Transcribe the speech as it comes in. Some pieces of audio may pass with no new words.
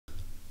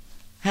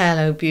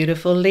Hello,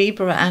 beautiful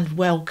Libra, and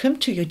welcome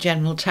to your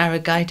general tarot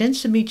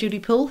guidance. And me,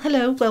 Julie Poole.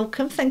 Hello,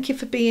 welcome. Thank you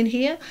for being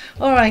here.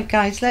 All right,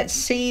 guys, let's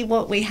see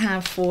what we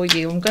have for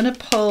you. I'm going to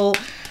pull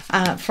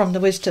from the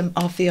wisdom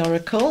of the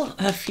oracle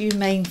a few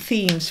main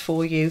themes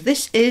for you.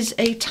 This is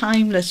a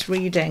timeless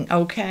reading,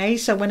 okay?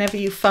 So whenever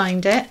you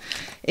find it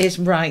is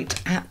right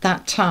at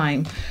that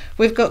time.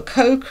 We've got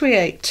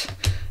co-create,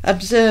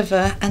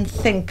 observer, and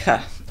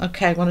thinker.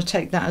 Okay, I want to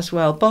take that as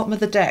well. Bottom of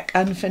the deck,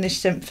 unfinished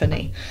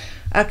symphony.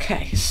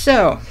 Okay,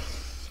 so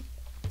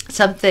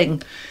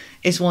something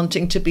is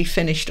wanting to be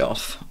finished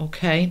off,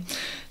 okay?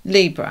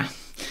 Libra,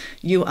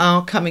 you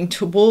are coming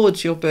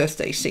towards your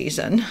birthday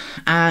season,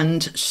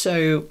 and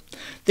so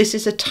this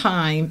is a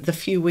time, the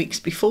few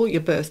weeks before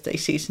your birthday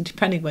season,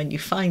 depending when you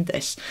find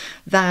this,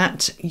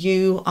 that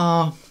you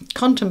are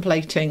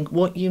contemplating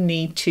what you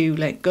need to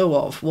let go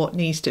of, what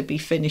needs to be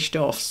finished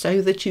off, so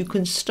that you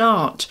can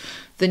start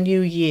the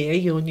new year,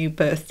 your new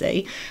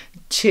birthday,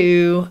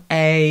 to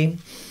a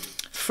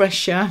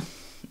fresher,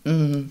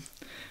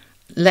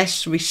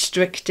 less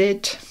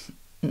restricted,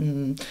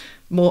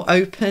 more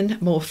open,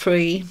 more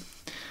free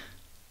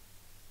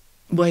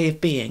way of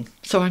being.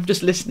 So I'm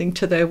just listening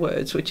to their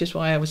words, which is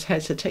why I was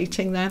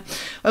hesitating there.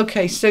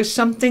 Okay, so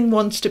something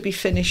wants to be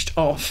finished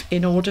off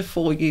in order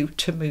for you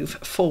to move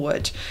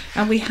forward.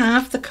 And we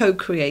have the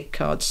co-create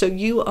card. So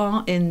you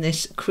are in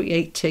this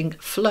creating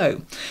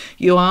flow.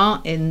 You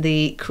are in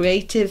the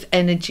creative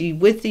energy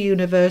with the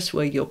universe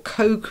where you're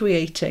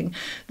co-creating.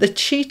 The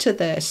cheetah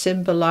there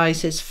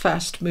symbolizes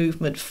fast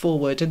movement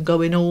forward and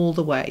going all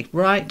the way,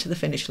 right to the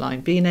finish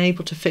line, being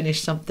able to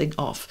finish something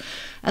off.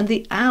 And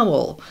the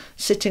owl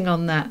sitting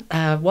on that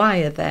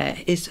wire there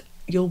is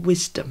your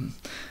wisdom,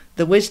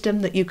 the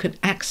wisdom that you can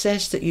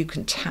access, that you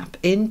can tap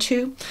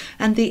into.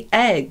 And the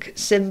egg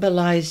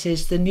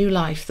symbolizes the new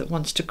life that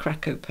wants to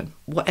crack open,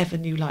 whatever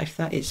new life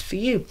that is for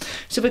you.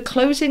 So we're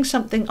closing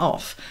something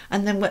off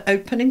and then we're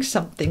opening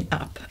something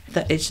up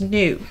that is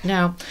new.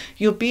 Now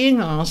you're being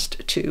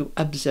asked to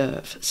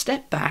observe,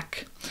 step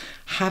back,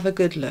 have a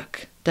good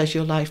look. Does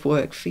your life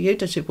work for you?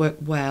 Does it work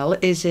well?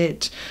 Is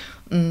it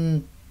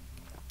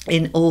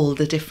in all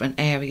the different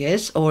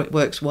areas, or it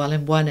works well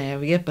in one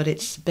area but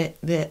it's a bit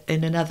there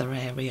in another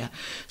area?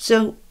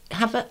 So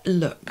have a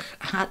look,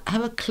 have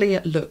a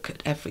clear look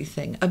at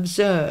everything.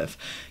 Observe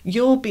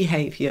your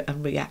behavior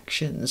and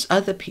reactions,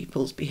 other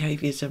people's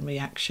behaviors and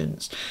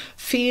reactions.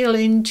 Feel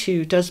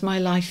into, does my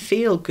life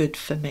feel good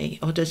for me,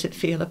 or does it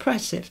feel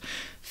oppressive?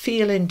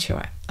 Feel into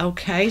it.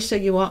 Okay, so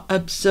you are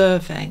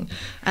observing.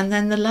 And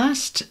then the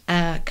last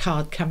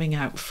card coming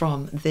out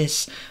from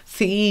this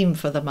theme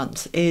for the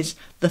month is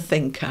the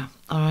thinker.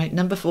 All right,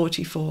 number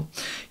 44.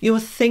 You're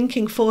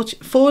thinking,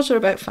 fours are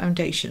about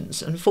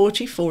foundations, and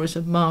 44 is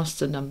a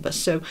master number.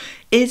 So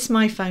is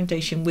my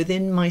foundation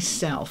within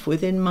myself,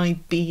 within my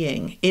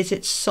being? Is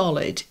it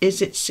solid?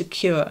 Is it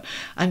secure?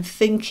 I'm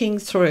thinking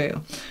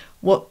through,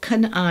 what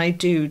can I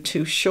do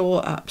to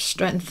shore up,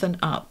 strengthen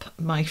up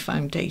my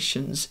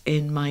foundations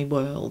in my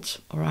world?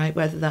 All right,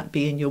 whether that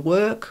be in your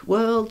work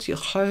world, your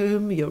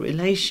home, your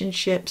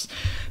relationships.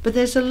 But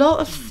there's a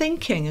lot of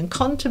thinking and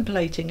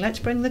contemplating. Let's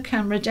bring the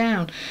camera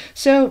down.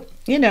 So,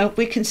 you know,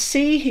 we can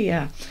see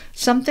here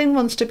something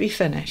wants to be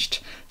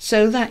finished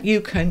so that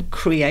you can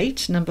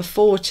create. Number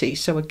 40.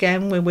 So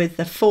again, we're with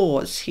the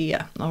fours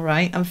here. All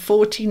right. And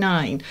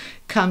 49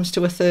 comes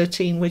to a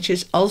 13, which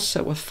is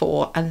also a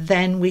 4. And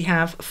then we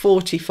have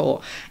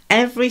 44.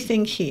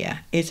 Everything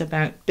here is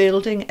about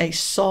building a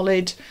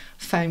solid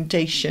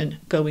foundation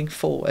going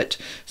forward.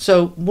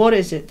 So what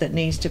is it that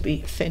needs to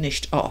be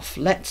finished off?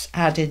 Let's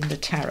add in the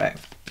tarot.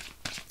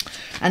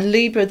 And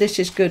Libra, this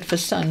is good for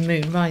Sun,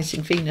 Moon,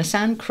 Rising, Venus,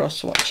 and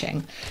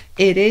cross-watching.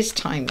 It is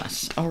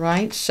timeless, all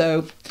right?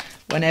 So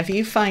whenever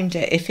you find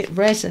it, if it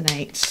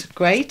resonates,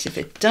 great. If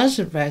it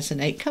doesn't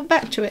resonate, come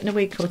back to it in a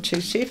week or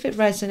two. See if it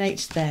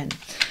resonates then.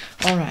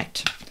 All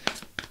right.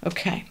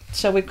 Okay,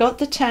 so we've got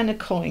the 10 of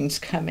coins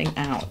coming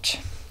out.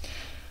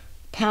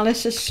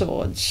 Palace of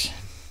Swords,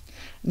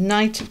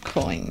 Knight of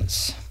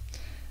Coins,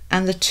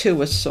 and the 2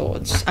 of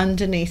Swords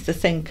underneath the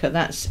thinker.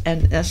 That's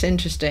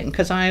interesting,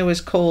 because I always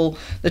call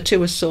the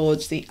 2 of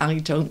Swords the I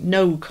don't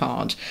know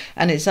card,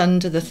 and it's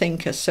under the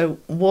thinker. So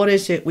what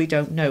is it we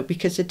don't know?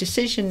 Because a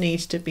decision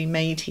needs to be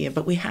made here,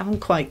 but we haven't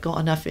quite got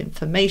enough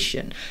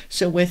information,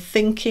 so we're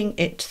thinking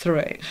it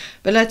through.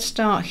 But let's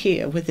start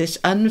here with this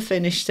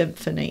unfinished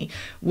symphony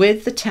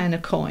with the 10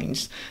 of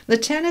coins. The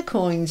 10 of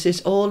coins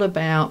is all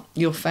about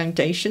your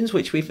foundations,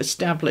 which we've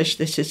established.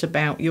 This is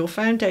about your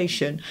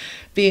foundation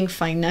being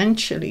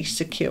financially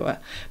secure,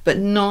 but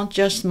not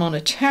just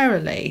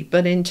monetarily,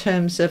 but in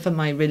terms of, are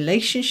my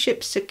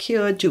relationships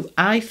secure? Do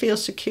I feel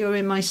secure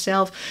in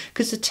myself?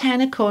 Because the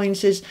 10 of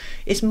coins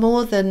is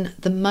more than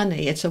the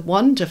money. It's a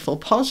wonderful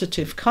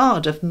positive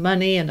card of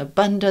money and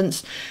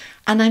abundance,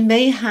 and I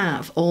may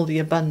have all the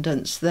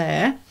abundance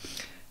there,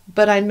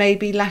 but I may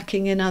be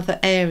lacking in other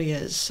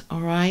areas.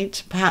 All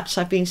right, perhaps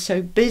I've been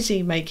so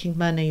busy making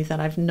money that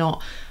I've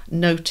not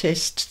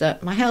noticed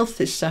that my health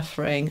is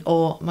suffering,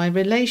 or my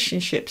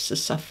relationships are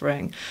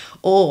suffering,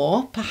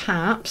 or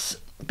perhaps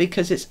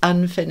because it's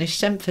unfinished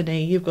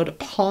symphony. You've got a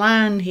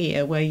plan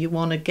here where you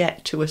want to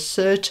get to a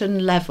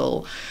certain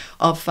level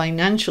of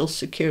financial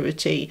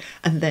security,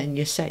 and then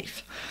you're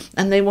safe.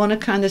 And they want to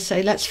kind of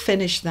say, let's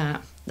finish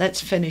that.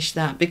 Let's finish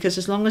that, because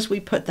as long as we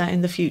put that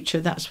in the future,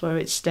 that's where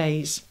it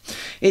stays.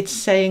 It's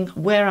saying,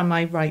 where am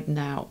I right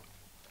now?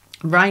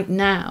 Right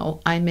now,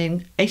 I'm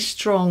in a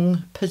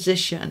strong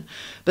position,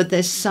 but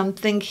there's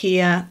something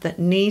here that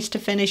needs to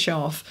finish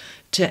off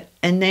to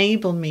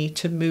enable me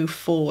to move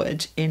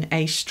forward in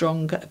a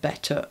stronger,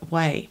 better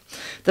way.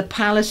 The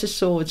Palace of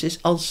Swords is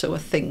also a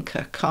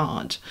thinker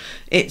card.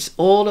 It's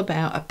all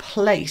about a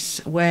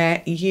place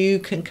where you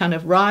can kind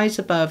of rise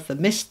above the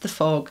mist, the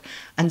fog,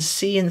 and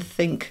see and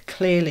think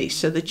clearly,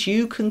 so that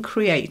you can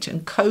create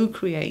and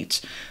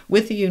co-create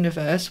with the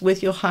universe,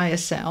 with your higher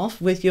self,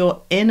 with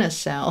your inner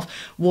self,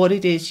 what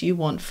it is you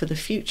want for the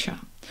future.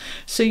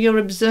 So you're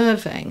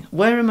observing,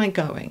 where am I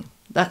going?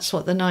 That's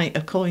what the Knight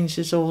of Coins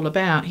is all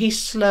about.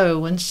 He's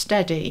slow and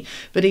steady,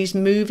 but he's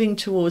moving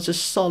towards a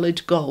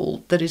solid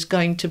goal that is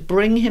going to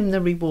bring him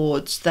the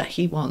rewards that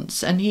he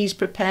wants. And he's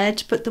prepared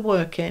to put the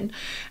work in,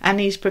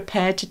 and he's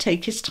prepared to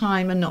take his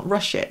time and not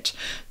rush it,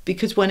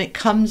 because when it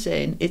comes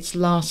in, it's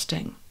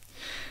lasting.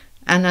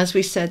 And as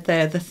we said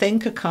there, the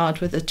Thinker card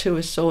with the Two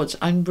of Swords,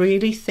 I'm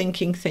really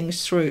thinking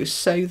things through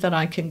so that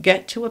I can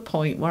get to a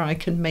point where I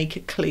can make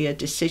a clear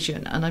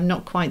decision. And I'm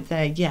not quite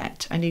there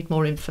yet. I need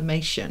more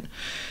information.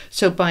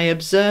 So by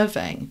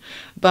observing,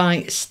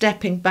 by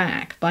stepping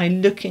back, by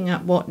looking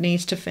at what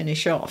needs to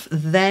finish off,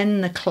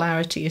 then the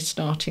clarity is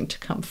starting to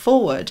come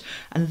forward.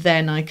 And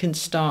then I can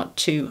start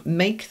to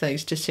make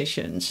those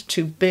decisions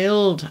to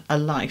build a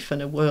life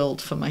and a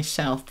world for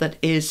myself that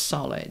is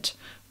solid.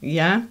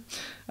 Yeah?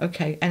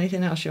 Okay,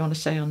 anything else you want to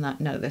say on that?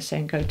 No, they're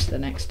saying go to the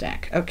next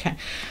deck. Okay,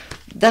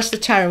 that's the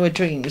Tarot of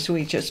Dreams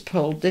we just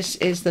pulled. This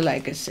is the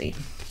legacy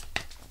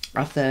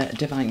of the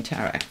Divine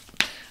Tarot.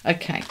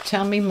 Okay,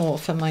 tell me more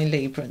for my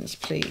Librans,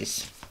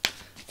 please.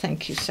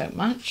 Thank you so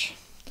much.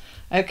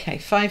 Okay,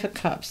 Five of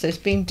Cups. There's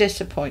been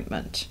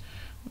disappointment.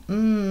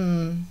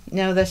 No,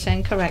 they're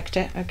saying correct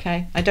it.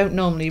 Okay, I don't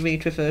normally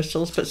read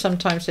reversals, but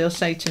sometimes they'll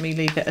say to me,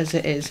 leave it as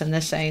it is. And they're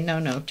saying,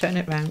 no, turn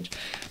it round.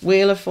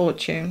 Wheel of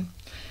Fortune.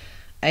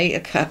 Eight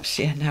of Cups,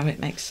 yeah, now it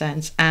makes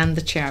sense. And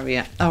the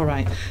Chariot. All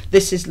right,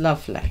 this is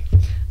lovely.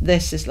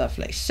 This is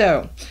lovely.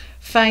 So,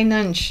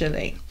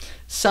 financially,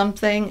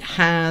 something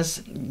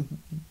has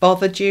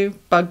bothered you,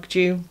 bugged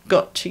you,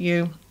 got to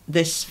you.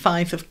 This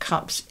Five of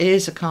Cups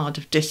is a card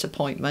of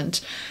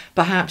disappointment.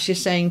 Perhaps you're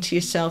saying to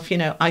yourself, you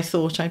know, I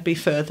thought I'd be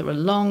further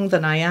along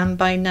than I am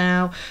by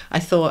now. I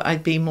thought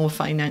I'd be more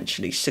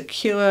financially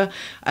secure.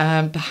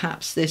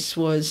 Perhaps this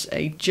was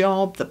a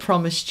job that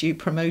promised you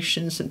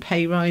promotions and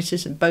pay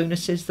rises and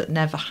bonuses that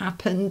never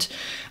happened.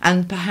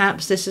 And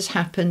perhaps this has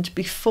happened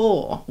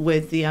before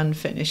with the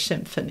Unfinished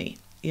Symphony.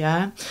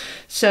 Yeah.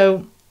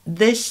 So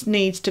this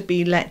needs to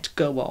be let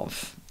go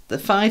of. The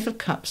Five of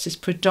Cups is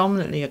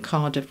predominantly a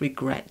card of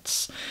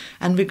regrets,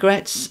 and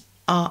regrets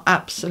are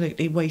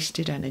absolutely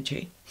wasted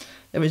energy.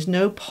 There is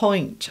no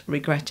point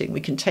regretting.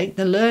 We can take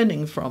the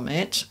learning from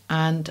it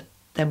and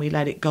then we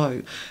let it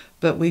go.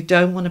 But we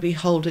don't want to be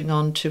holding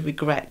on to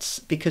regrets,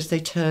 because they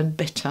turn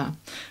bitter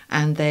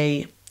and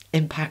they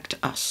impact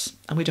us,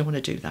 and we don't want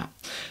to do that.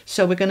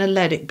 So we're going to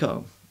let it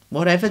go.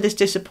 Whatever this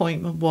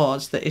disappointment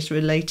was that is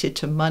related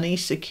to money,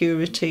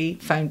 security,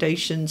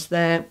 foundations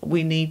there,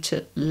 we need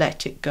to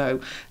let it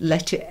go,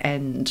 let it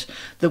end.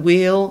 The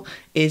wheel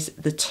is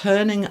the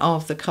turning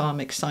of the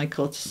karmic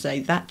cycle to say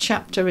that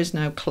chapter is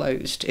now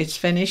closed. It's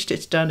finished,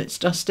 it's done, it's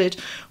dusted.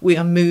 We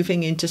are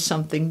moving into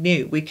something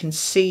new. We can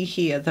see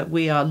here that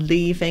we are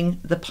leaving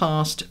the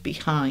past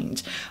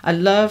behind. I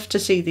love to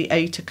see the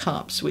Eight of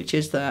Cups, which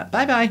is the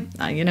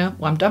bye-bye, you know,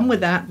 I'm done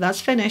with that,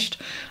 that's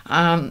finished.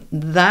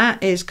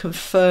 That is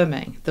confirming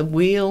the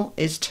wheel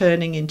is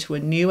turning into a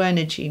new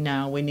energy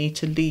now. We need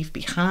to leave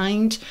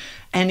behind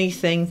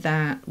anything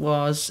that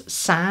was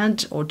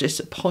sad or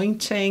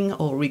disappointing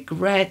or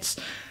regrets.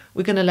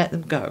 We're going to let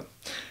them go.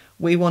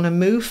 We want to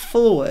move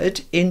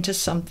forward into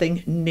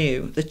something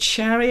new. The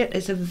Chariot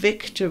is a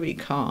victory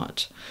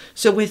card.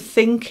 So we're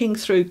thinking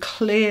through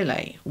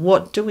clearly,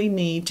 what do we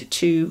need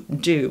to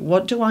do?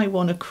 What do I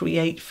want to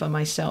create for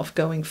myself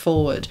going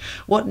forward?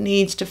 What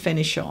needs to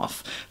finish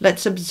off?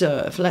 Let's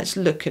observe. Let's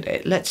look at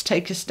it. Let's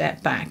take a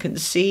step back and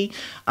see,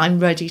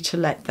 I'm ready to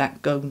let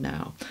that go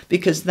now,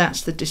 because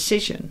that's the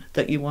decision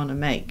that you want to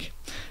make.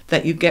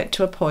 That you get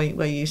to a point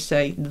where you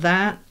say,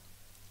 that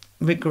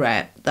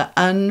regret, the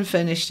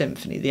unfinished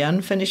symphony, the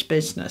unfinished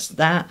business,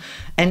 that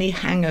any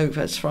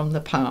hangovers from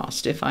the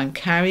past, if I'm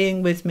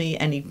carrying with me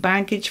any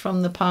baggage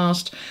from the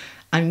past,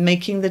 I'm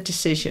making the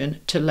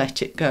decision to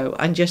let it go.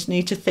 I just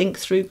need to think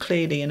through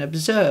clearly and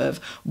observe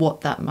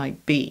what that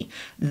might be.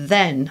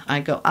 Then I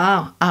go,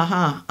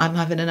 aha, I'm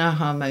having an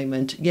aha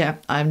moment. Yeah,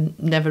 I'm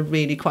never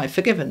really quite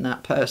forgiven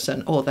that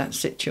person or that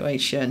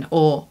situation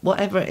or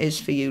whatever it is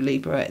for you,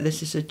 Libra.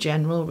 This is a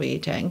general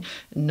reading,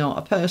 not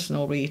a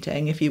personal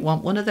reading. If you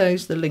want one of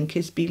those, the link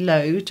is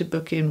below to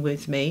book in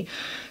with me.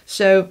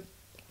 So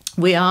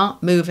We are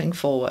moving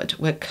forward.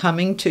 We're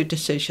coming to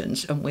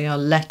decisions and we are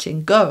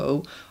letting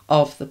go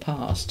of the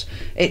past.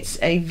 It's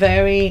a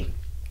very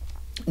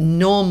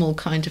normal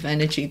kind of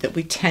energy that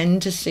we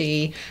tend to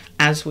see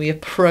as we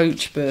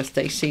approach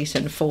birthday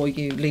season for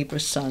you Libra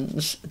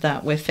suns,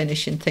 that we're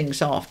finishing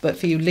things off. But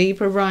for you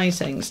Libra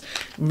risings,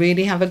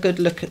 really have a good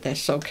look at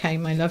this, okay,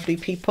 my lovely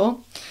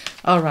people?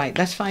 All right,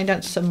 let's find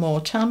out some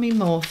more. Tell me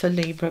more for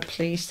Libra,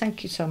 please.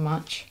 Thank you so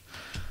much.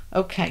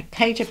 Okay,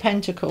 Page of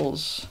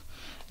Pentacles,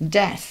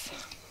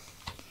 Death,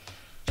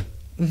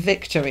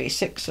 Victory,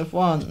 Six of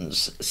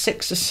Wands,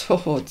 Six of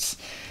Swords,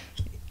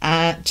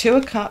 Two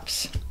of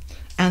Cups,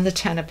 and the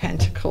Ten of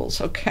Pentacles.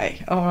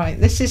 Okay, all right,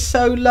 this is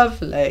so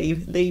lovely,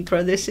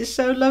 Libra. This is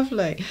so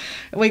lovely.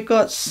 We've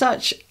got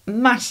such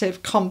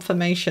massive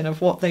confirmation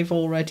of what they've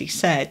already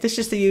said. This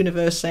is the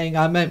universe saying,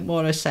 I meant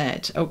what I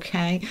said,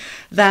 okay?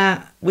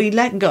 That we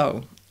let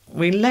go.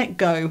 We let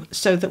go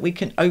so that we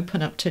can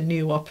open up to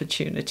new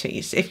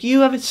opportunities. If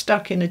you are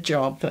stuck in a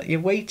job that you're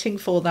waiting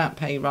for that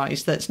pay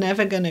rise that's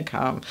never going to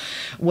come,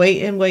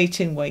 waiting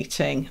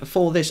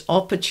for this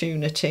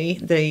opportunity.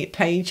 The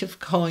Page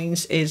of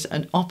Coins is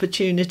an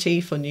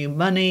opportunity for new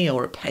money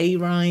or a pay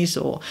rise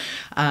or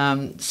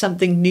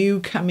something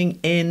new coming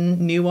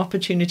in, new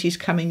opportunities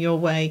coming your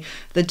way.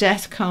 The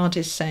Death card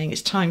is saying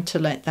it's time to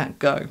let that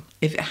go.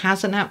 If it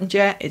hasn't happened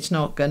yet, it's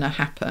not going to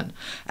happen.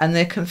 And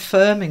they're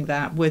confirming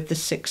that with the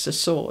Six of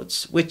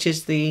Swords, which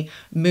is the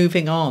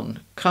moving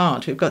on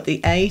card. We've got the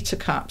Eight of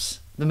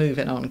Cups, the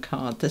moving on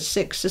card, the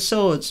Six of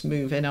Swords,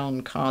 moving on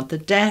card, the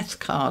Death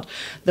card,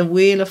 the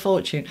Wheel of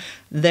Fortune.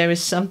 There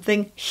is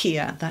something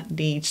here that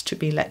needs to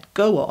be let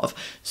go of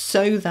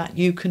so that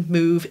you can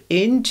move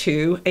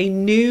into a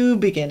new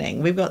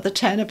beginning. We've got the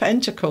Ten of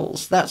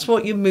Pentacles. That's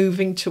what you're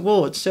moving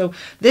towards. So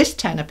this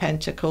Ten of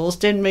Pentacles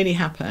didn't really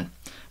happen.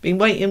 Been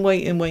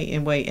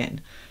waiting.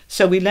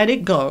 So we let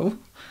it go,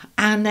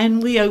 and then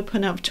we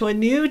open up to a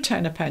new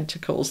Ten of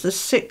Pentacles. The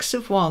Six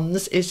of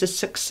Wands is a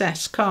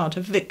success card,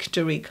 a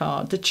victory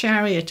card. The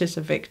Chariot is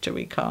a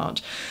victory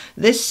card.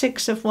 This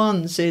Six of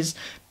Wands is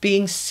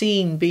being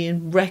seen,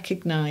 being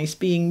recognized,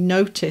 being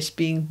noticed,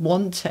 being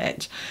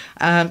wanted.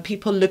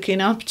 People looking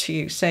up to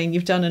you, saying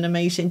you've done an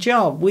amazing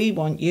job. We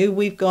want you.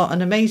 We've got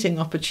an amazing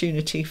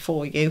opportunity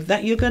for you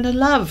that you're going to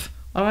love.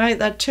 All right,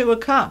 that Two of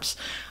Cups.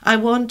 I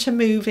want to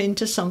move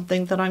into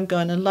something that I'm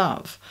going to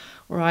love.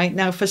 Right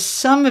now, for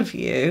some of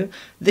you,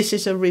 this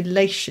is a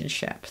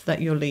relationship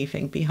that you're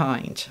leaving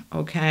behind.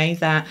 Okay,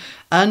 that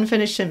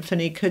unfinished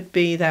symphony could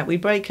be that we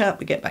break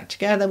up, we get back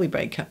together, we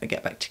break up, we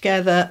get back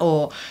together,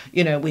 or,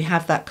 you know, we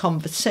have that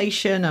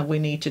conversation and we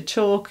need to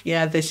talk.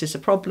 Yeah, this is a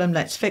problem,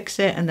 let's fix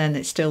it. And then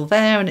it's still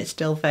there and it's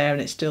still there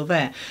and it's still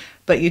there.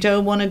 But you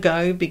don't want to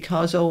go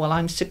because, oh, well,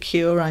 I'm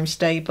secure, I'm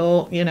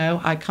stable, you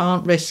know, I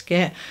can't risk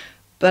it.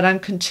 But I'm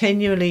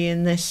continually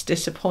in this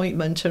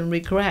disappointment and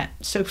regret.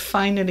 So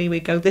finally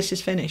we go, this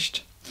is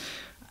finished.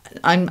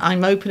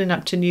 I'm opening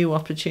up to new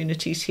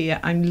opportunities here.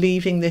 I'm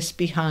leaving this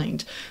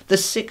behind. The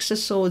Six of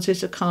Swords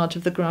is a card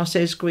of the grass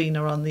is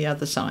greener on the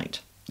other side.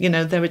 You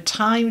know, there are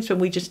times when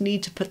we just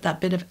need to put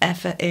that bit of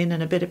effort in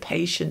and a bit of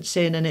patience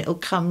in and it'll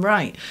come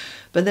right.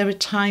 But there are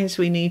times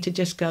we need to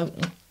just go,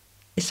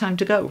 it's time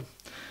to go.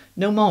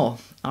 No more,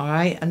 all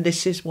right? And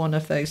this is one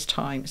of those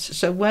times.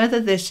 So whether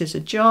this is a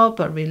job,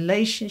 a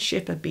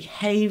relationship, a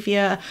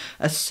behavior,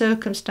 a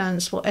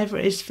circumstance, whatever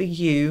it is for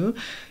you,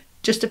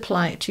 just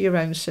apply it to your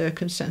own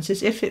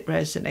circumstances if it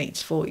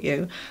resonates for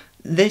you.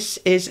 This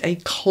is a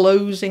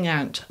closing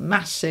out,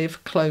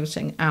 massive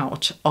closing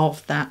out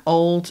of that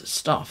old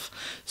stuff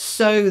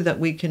so that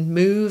we can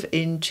move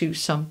into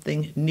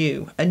something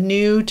new, a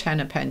new Ten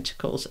of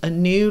Pentacles, a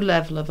new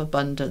level of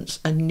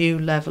abundance, a new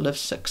level of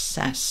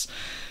success.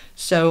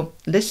 So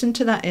listen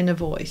to that inner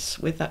voice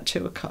with that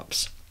Two of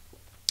Cups.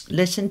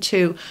 Listen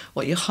to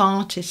what your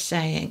heart is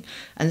saying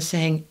and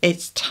saying,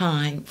 it's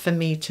time for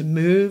me to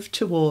move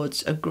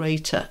towards a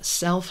greater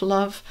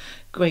self-love,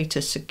 greater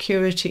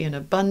security and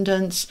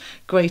abundance,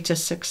 greater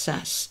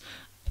success.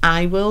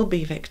 I will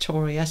be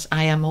victorious.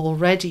 I am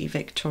already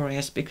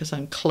victorious because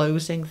I'm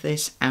closing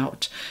this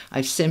out.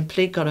 I've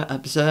simply got to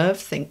observe,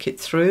 think it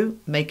through,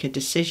 make a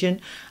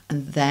decision,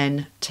 and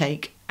then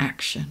take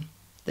action.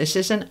 This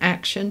is an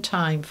action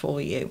time for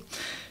you.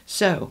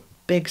 So,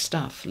 big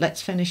stuff.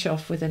 Let's finish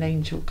off with an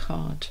angel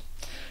card.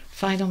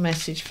 Final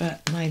message for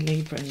my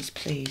Librans,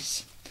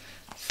 please.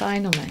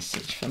 Final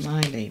message for my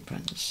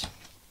Librans.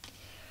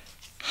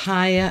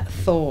 Higher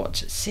thought.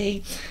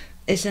 See,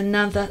 is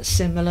another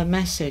similar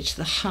message.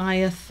 The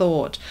higher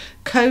thought.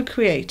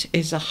 Co-create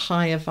is a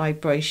higher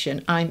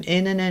vibration. I'm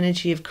in an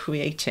energy of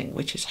creating,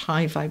 which is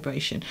high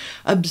vibration.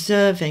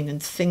 Observing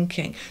and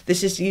thinking.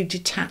 This is you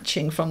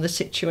detaching from the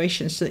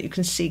situation so that you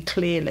can see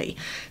clearly.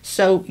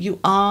 So you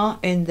are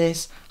in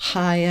this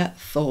higher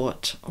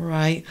thought,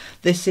 right?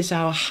 This is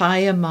our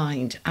higher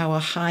mind, our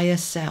higher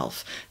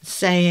self,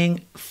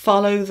 saying,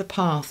 follow the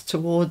path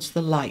towards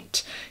the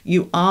light.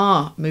 You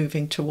are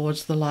moving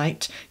towards the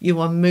light.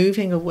 You are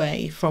moving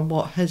away from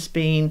what has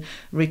been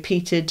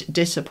repeated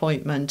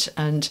disappointment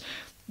and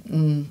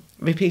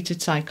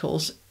repeated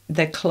cycles.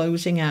 They're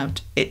closing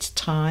out. It's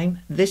time.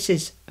 This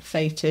is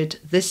fated.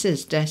 This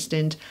is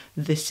destined.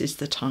 This is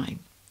the time.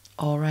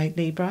 All right,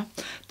 Libra,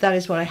 that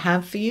is what I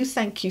have for you.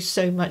 Thank you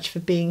so much for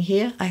being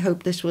here. I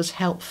hope this was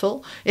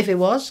helpful. If it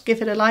was,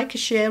 give it a like, a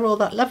share, all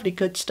that lovely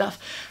good stuff.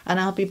 And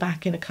I'll be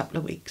back in a couple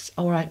of weeks.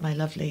 All right, my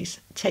lovelies.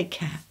 Take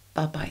care.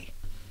 Bye-bye.